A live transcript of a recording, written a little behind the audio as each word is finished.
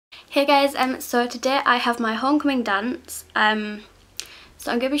Hey guys, so today I have my homecoming dance, so I'm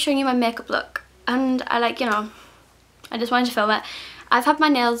going to be showing you my makeup look, and I just wanted to film it. I've had my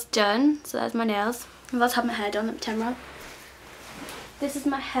nails done, so there's my nails. I've also had my hair done, let me turn around. This is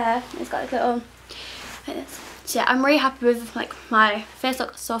my hair, it's got like little, like this. So yeah, I'm really happy with like my face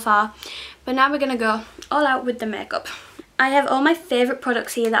look so far, but now we're going to go all out with the makeup. I have all my favourite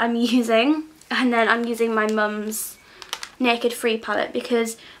products here that I'm using, and then I'm using my mum's Naked Free palette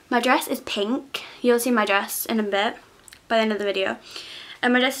because my dress is pink. You'll see my dress in a bit by the end of the video.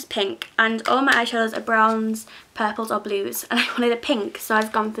 And my dress is pink and all my eyeshadows are browns, purples or blues, and I wanted a pink, so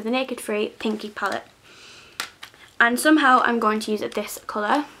I've gone for the Naked Free Pinky palette. And somehow I'm going to use this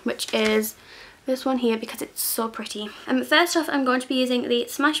colour, which is this one here because it's so pretty. First off, I'm going to be using the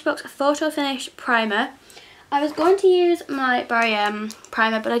Smashbox Photo Finish Primer. I was going to use my Boreal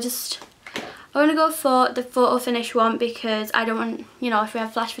primer, but I want to go for the Photo Finish one because I don't want, if we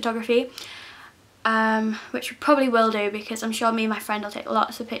have flash photography, which we probably will do because I'm sure me and my friend will take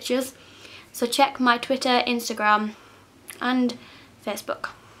lots of pictures. So check my Twitter, Instagram and Facebook.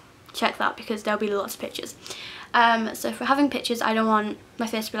 Check that because there'll be lots of pictures. So if we're having pictures, I don't want my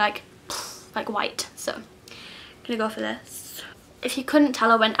face to be like white. So I'm going to go for this. If you couldn't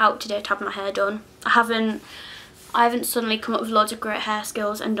tell, I went out today to have my hair done. I haven't suddenly come up with loads of great hair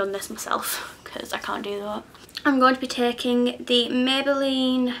skills and done this myself because I can't do that. I'm going to be taking the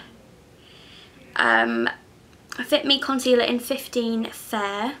Maybelline Fit Me Concealer in 15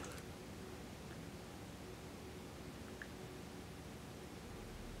 Fair.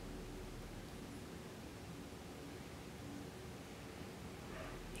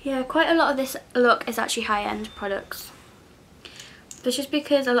 Yeah, quite a lot of this look is actually high-end products. But just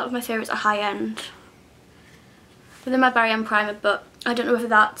because a lot of my favourites are high-end. Within my Boreal primer, but I don't know whether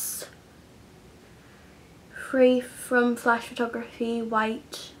that's free from flash photography,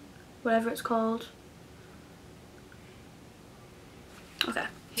 white, whatever it's called. Okay,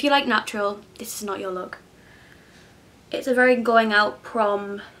 if you like natural, this is not your look. It's a very going out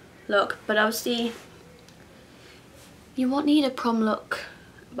prom look, but obviously you won't need a prom look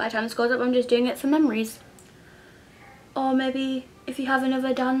by the time this goes up. I'm just doing it for memories. Or maybe if you have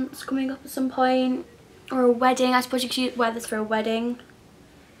another dance coming up at some point, or a wedding. I suppose you could wear this for a wedding.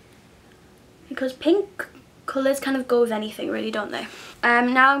 Because pink colours kind of go with anything really, don't they?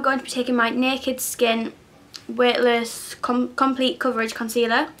 Now I'm going to be taking my Naked Skin Weightless Complete Coverage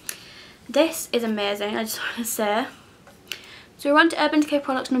Concealer. This is amazing, I just want to say. So we're on to Urban Decay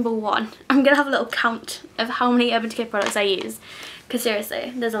product number 1. I'm going to have a little count of how many Urban Decay products I use. Because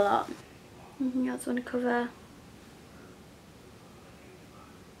seriously, there's a lot. Anything else I want to cover?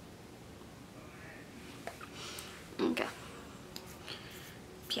 Okay.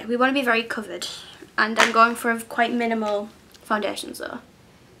 Yeah, we want to be very covered, and I'm going for a quite minimal foundation, so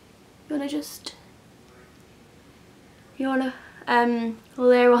you want to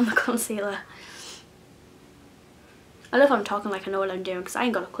layer on the concealer. I love how I'm talking like I know what I'm doing because I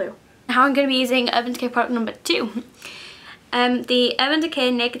ain't got a clue. Now I'm going to be using Urban Decay product number 2. The Urban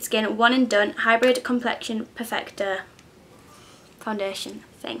Decay Naked Skin One and Done Hybrid Complexion Perfector foundation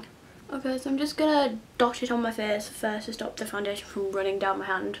thing. Okay, so I'm just gonna dot it on my face first to stop the foundation from running down my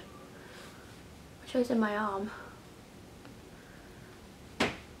hand. Which is in my arm.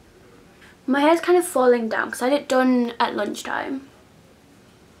 My hair's kind of falling down because I had it done at lunchtime.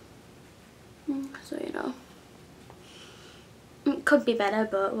 So it could be better,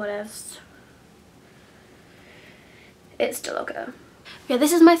 but whatever. It's still okay. Yeah,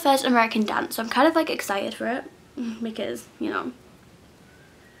 this is my first American dance, so I'm kind of like excited for it because,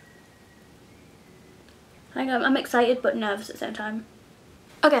 I'm excited but nervous at the same time.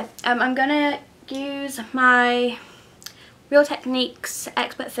 Okay, I'm gonna use my Real Techniques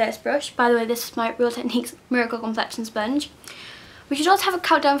Expert Face Brush. By the way, this is my Real Techniques Miracle Complexion Sponge. We should also have a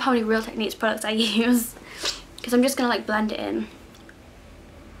countdown of how many Real Techniques products I use, because I'm just gonna blend it in.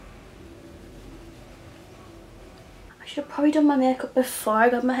 I should have probably done my makeup before I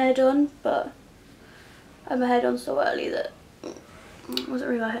got my hair done, but I had my hair done so early that wasn't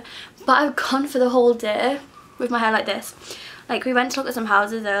really my hair. But I've gone for the whole day with my hair like this. Like, we went to look at some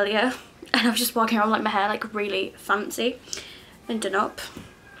houses earlier and I was just walking around like my hair really fancy and done up,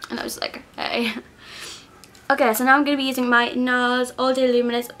 and I was like, hey. Okay, so now I'm going to be using my Nars All Day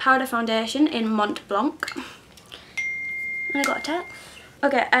Luminous Powder Foundation in Mont Blanc. And I got a text.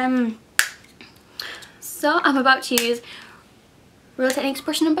 Okay, so I'm about to use Real Techniques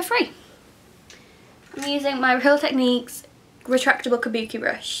brush number 3. I'm using my Real Techniques retractable kabuki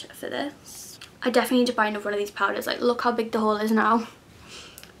brush for this. I definitely need to buy another one of these powders. Like, look how big the hole is now.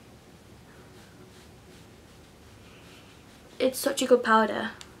 It's such a good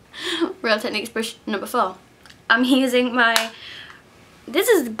powder. Real Techniques brush number 4. I'm using my... This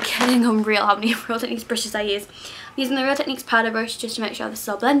is getting unreal how many Real Techniques brushes I use. I'm using the Real Techniques powder brush just to make sure this is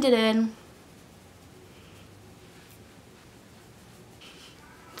all blended in.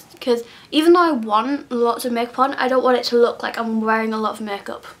 Because even though I want lots of makeup on, I don't want it to look like I'm wearing a lot of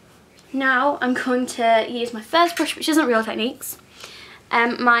makeup. Now I'm going to use my first brush, which isn't Real Techniques.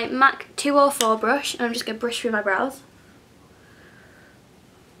 My MAC 204 brush, and I'm just going to brush through my brows.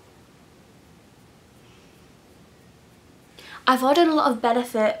 I've ordered a lot of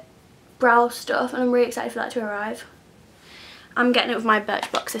Benefit brow stuff and I'm really excited for that to arrive. I'm getting it with my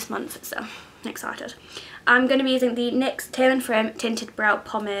Birchbox this month, so I'm excited. I'm going to be using the NYX Tame and Frame Tinted Brow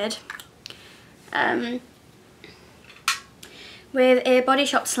Pomade with a Body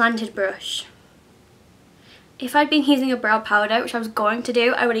Shop slanted brush. If I'd been using a brow powder, which I was going to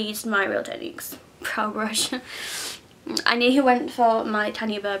do, I would have used my Real Techniques brow brush. I nearly went for my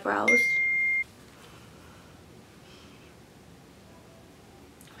Tanya Burr brows.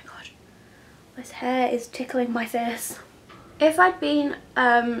 Oh my god, this hair is tickling my face. If I'd been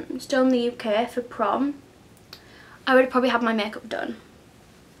still in the UK for prom, I would probably have my makeup done.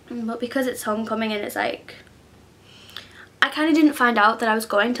 But because it's homecoming and it's like... I kind of didn't find out that I was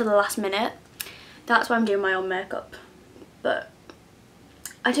going till the last minute. That's why I'm doing my own makeup. But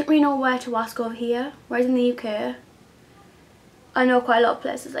I didn't really know where to ask over here. Whereas in the UK, I know quite a lot of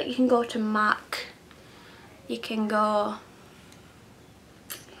places. Like you can go to MAC. You can go...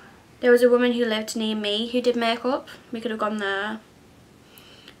 There was a woman who lived near me who did makeup. We could have gone there.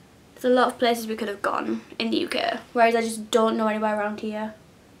 There's a lot of places we could have gone in the UK. Whereas I just don't know anywhere around here.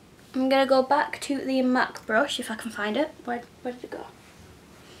 I'm going to go back to the MAC brush if I can find it. Where did it go?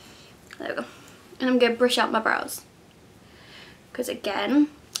 There we go. And I'm going to brush out my brows. Because again,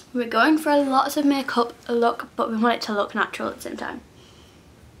 we're going for lots of makeup look, but we want it to look natural at the same time.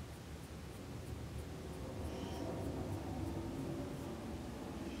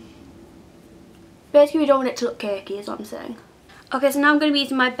 Basically we don't want it to look cakey is what I'm saying. Okay, so now I'm going to be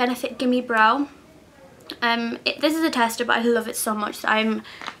using my Benefit Gimme Brow. This is a tester, but I love it so much that I'm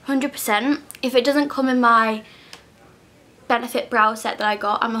 100%. If it doesn't come in my Benefit brow set that I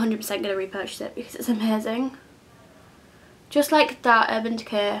got, I'm 100% going to repurchase it because it's amazing. Just like that Urban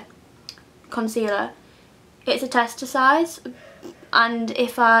Decay concealer, it's a tester size, and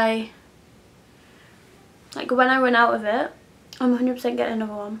if I, like when I run out of it, I'm 100% getting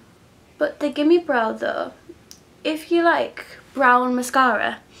another one. But the Gimme Brow though, if you like brown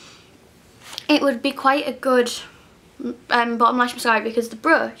mascara, it would be quite a good bottom lash mascara because the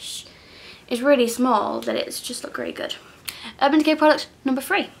brush is really small, that it's just look really good. Urban Decay product number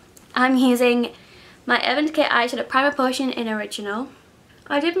 3. I'm using my Urban Decay Eyeshadow Primer Potion in Original.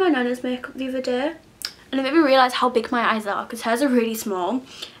 I did my Nana's makeup the other day and it made me realise how big my eyes are because hers are really small,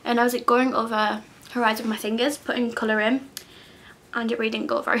 and I was like going over her eyes with my fingers, putting colour in, and it really didn't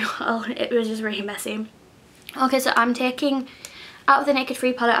go very well. It was just really messy. Okay, so I'm taking, out of the Naked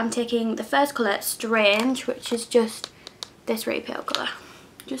Free palette, I'm taking the first colour, Strange, which is just this really pale colour.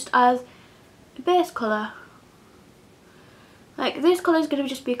 Just as a base colour. Like, this colour is going to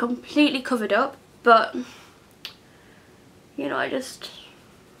just be completely covered up, but, you know, I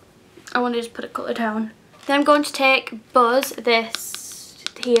want to just put a colour down. Then I'm going to take Buzz, this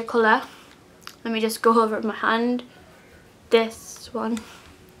here colour. Let me just go over it with my hand. This one.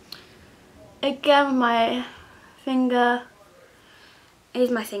 Again with my finger. I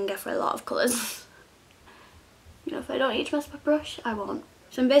use my finger for a lot of colours. You know, if I don't need to mess with my brush, I won't.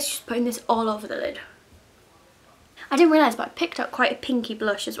 So I'm basically just putting this all over the lid. I didn't realise, but I picked up quite a pinky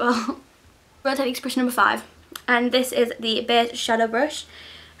blush as well. Real Techniques brush number 5. And this is the base shadow brush.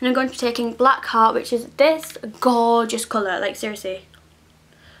 And I'm going to be taking Black Heart, which is this gorgeous colour. Like, seriously.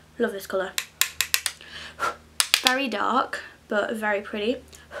 Love this colour. Very dark, but very pretty.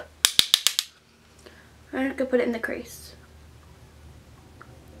 I'm just going to put it in the crease.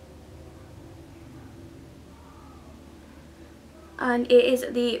 And it is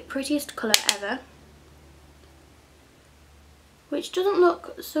the prettiest colour ever. Which doesn't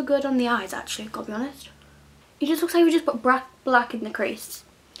look so good on the eyes actually, gotta be honest. It just looks like we just put black in the crease.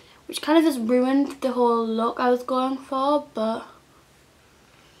 Which kind of has ruined the whole look I was going for, but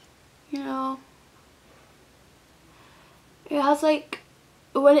you know. It has like,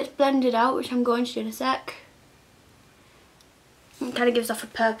 when it's blended out, which I'm going to do in a sec, it kind of gives off a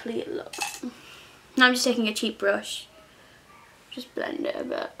purpley look. Now I'm just taking a cheap brush. Just blend it a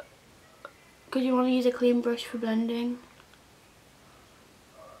bit. Because you want to use a clean brush for blending.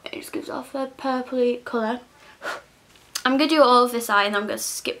 It just gives off a purpley colour. I'm going to do all of this eye and then I'm going to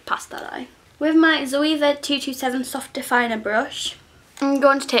skip past that eye. With my Zoeva 227 Soft Definer brush, I'm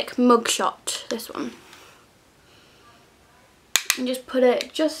going to take Mugshot, this one, and just put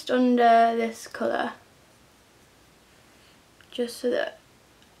it just under this colour, just so that,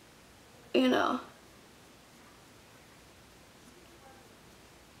 you know,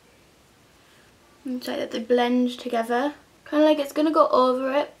 and so that they blend together. Kind of like it's going to go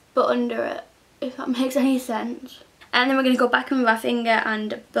over it but under it, if that makes any sense. And then we're going to go back in with our finger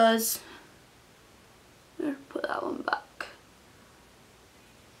and buzz. I'm going to put that one back.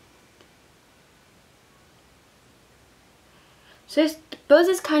 So this buzz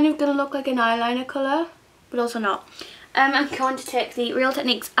is kind of going to look like an eyeliner colour, but also not. I'm going to take the Real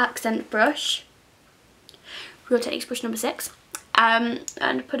Techniques accent brush, Real Techniques brush number 6,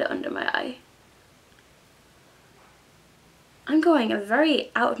 and put it under my eye. I'm going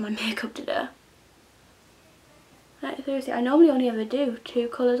very out of my makeup today. Like, seriously, I normally only ever do 2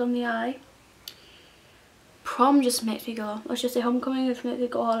 colours on the eye. Prom just makes me go, let's just say homecoming just makes me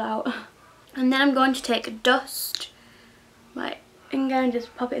go all out. And then I'm going to take Dust, my finger, and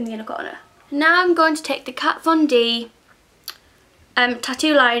just pop it in the inner corner. Now I'm going to take the Kat Von D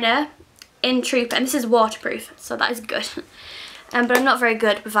tattoo liner in Trooper, and this is waterproof, so that is good. But I'm not very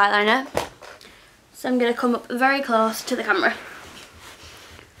good with eyeliner, so I'm going to come up very close to the camera.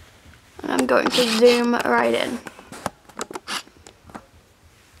 And I'm going to zoom right in.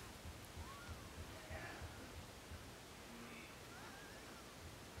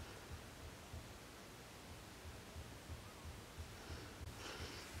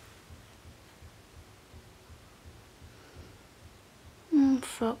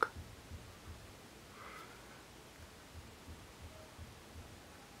 Fuck.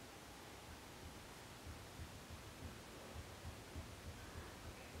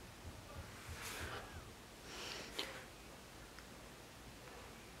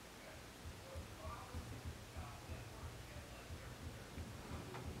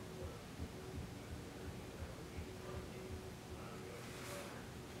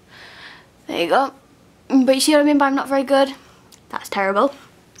 There you go. But you see what I mean by I'm not very good? That's terrible.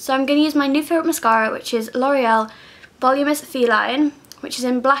 So I'm going to use my new favourite mascara, which is L'Oreal Voluminous Feline, which is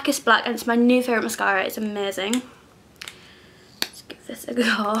in Blackest Black, and it's my new favourite mascara. It's amazing. Let's give this a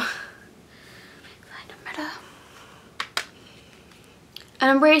go. And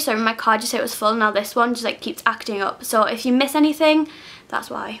I'm really sorry, my card just said it was full. Now this one just like keeps acting up. So if you miss anything, that's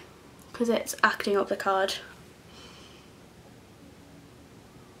why. Because it's acting up the card.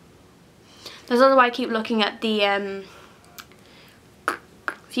 That's also why I keep looking at the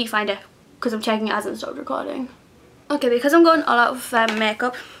viewfinder, because I'm checking it hasn't stopped recording. Okay, because I'm going all out of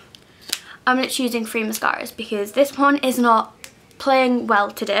makeup, I'm literally using 3 mascaras because this one is not playing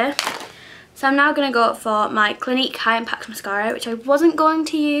well today. So I'm now going to go for my Clinique High Impact Mascara, which I wasn't going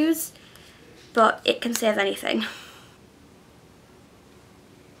to use, but it can save anything.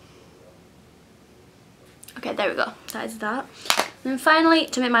 Okay, there we go. That is that. And then finally,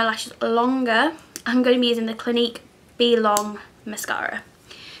 to make my lashes longer, I'm going to be using the Clinique Be Long Mascara.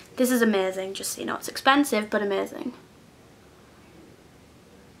 This is amazing, just so you know. It's expensive, but amazing.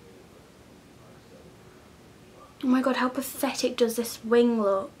 Oh my god, how pathetic does this wing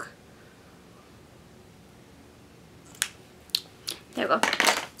look? There we go.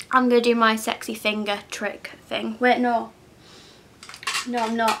 I'm going to do my sexy finger trick thing. Wait, no. No,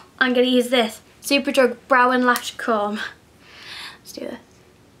 I'm not. I'm going to use this Superdrug Brow and Lash Comb. Let's do this.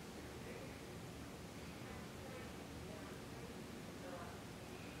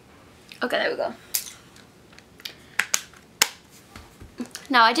 Okay, there we go.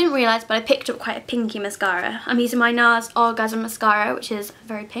 Now, I didn't realise, but I picked up quite a pinky mascara. I'm using my Nars Orgasm Mascara, which is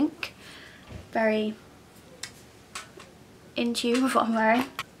very pink. Very in tune with what I'm wearing.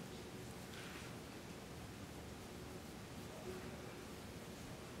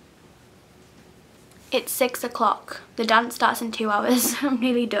 It's 6 o'clock. The dance starts in 2 hours. I'm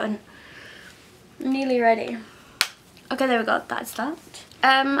nearly done. I'm nearly ready. Okay, there we go. That's that.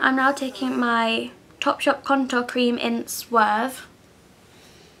 I'm now taking my Topshop Contour Cream in Swerve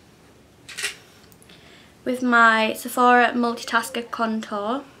with my Sephora Multitasker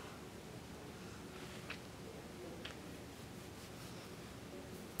Contour.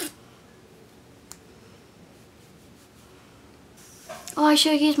 Oh, I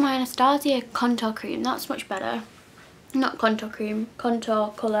should have used my Anastasia contour cream. That's much better. Not contour cream,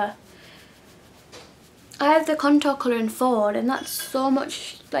 contour colour. I have the contour colour in Ford, and that's so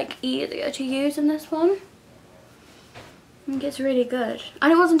much like easier to use than this one. I think it's really good.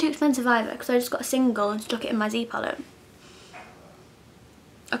 And it wasn't too expensive either, because I just got a single and stuck it in my Z palette.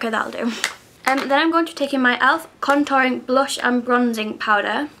 Okay, that'll do. Then I'm going to take in my e.l.f. Contouring Blush and Bronzing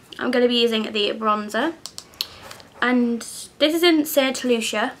Powder. I'm going to be using the bronzer. And this is in Saint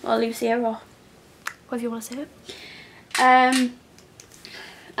Lucia, or Lucia, or whatever you want to say it. And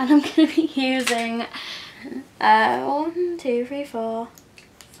I'm going to be using 1, 2, 3, 4,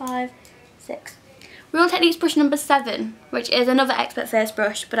 5, 6. Real Techniques brush number 7, which is another expert face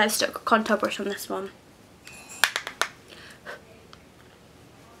brush, but I've stuck a contour brush on this one.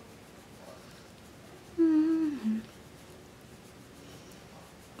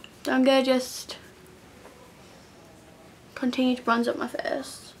 So I'm going to just continue to bronze up my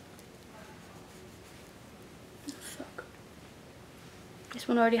face. Oh, fuck. This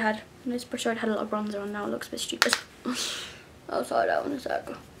brush already had a lot of bronzer on, now it looks a bit stupid. I'll sort it out in a sec.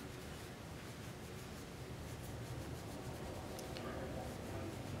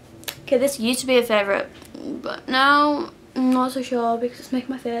 Okay, this used to be a favourite, but now I'm not so sure because it's making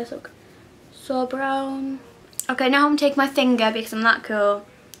my face look so brown. Okay, now I'm taking my finger because I'm that cool.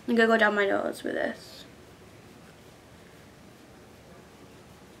 I'm going to go down my nose with this.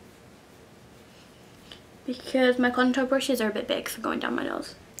 Because my contour brushes are a bit big for going down my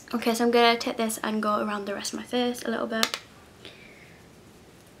nose. Okay, so I'm going to take this and go around the rest of my face a little bit.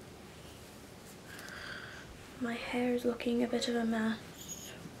 My hair is looking a bit of a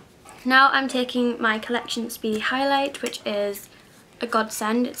mess. Now I'm taking my Collection Speedy Highlight, which is a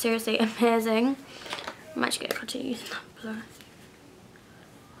godsend. It's seriously amazing. I'm actually going to continue using that blur.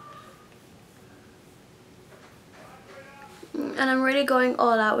 And I'm really going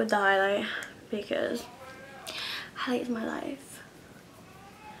all out with the highlight because highlight is my life.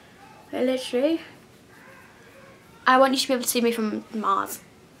 Like, literally, I want you to be able to see me from Mars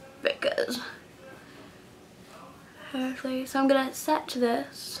because seriously. So I'm going to set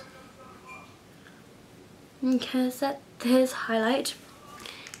this. I'm going to set this highlight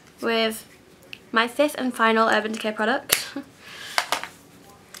with my 5th and final Urban Decay product.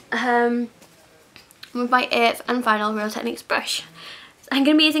 With my 8th and final Real Techniques brush. So I'm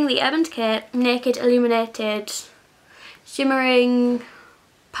going to be using the Urban Decay Naked Illuminated Shimmering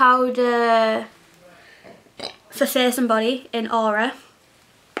Powder for face and body in Aura.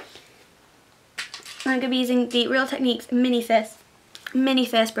 I'm going to be using the Real Techniques mini face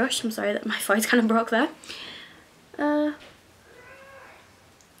brush. I'm sorry that my voice kind of broke there. So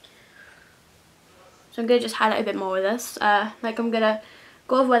I'm going to just highlight a bit more with this. Like I'm going to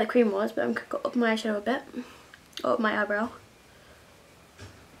go over where the cream was, but I'm going to go up my eyeshadow a bit. Up my eyebrow.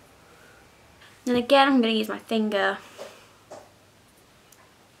 Then again I'm going to use my finger.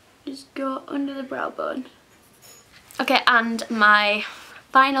 Just go under the brow bone. Okay, and my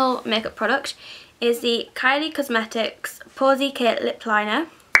final makeup product is the Kylie Cosmetics Posy Kate Lip Liner.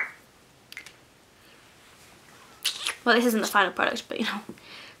 Well, this isn't the final product, but you know,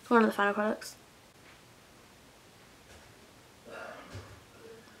 it's one of the final products.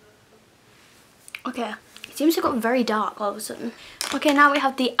 Okay, it seems to have got very dark all of a sudden. Okay, now we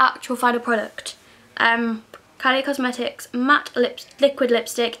have the actual final product. Kylie Cosmetics Matte Liquid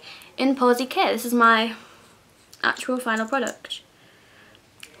Lipstick in Posy Kate. This is my actual final product.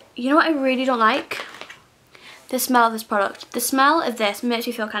 You know what I really don't like? The smell of this product. The smell of this makes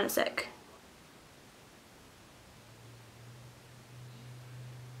me feel kind of sick.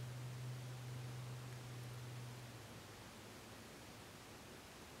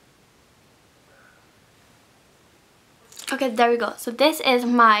 Okay, there we go. So this is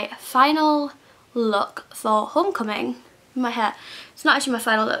my final look for homecoming. My hair. It's not actually my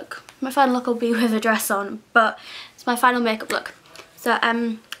final look. My final look will be with a dress on, but it's my final makeup look. So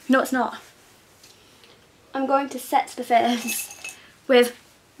no, it's not. I'm going to set the face with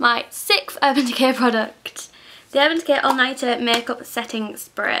my 6th Urban Decay product, the Urban Decay All Nighter Makeup Setting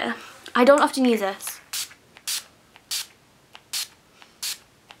Spray. I don't often use this,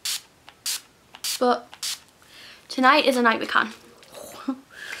 but tonight is a night we can.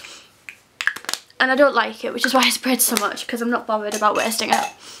 And I don't like it, which is why I sprayed so much, because I'm not bothered about wasting it.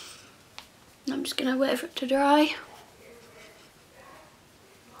 I'm just going to wait for it to dry.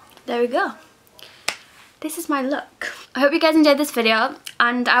 There we go. This is my look. I hope you guys enjoyed this video,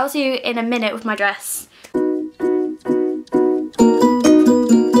 and I'll see you in a minute with my dress.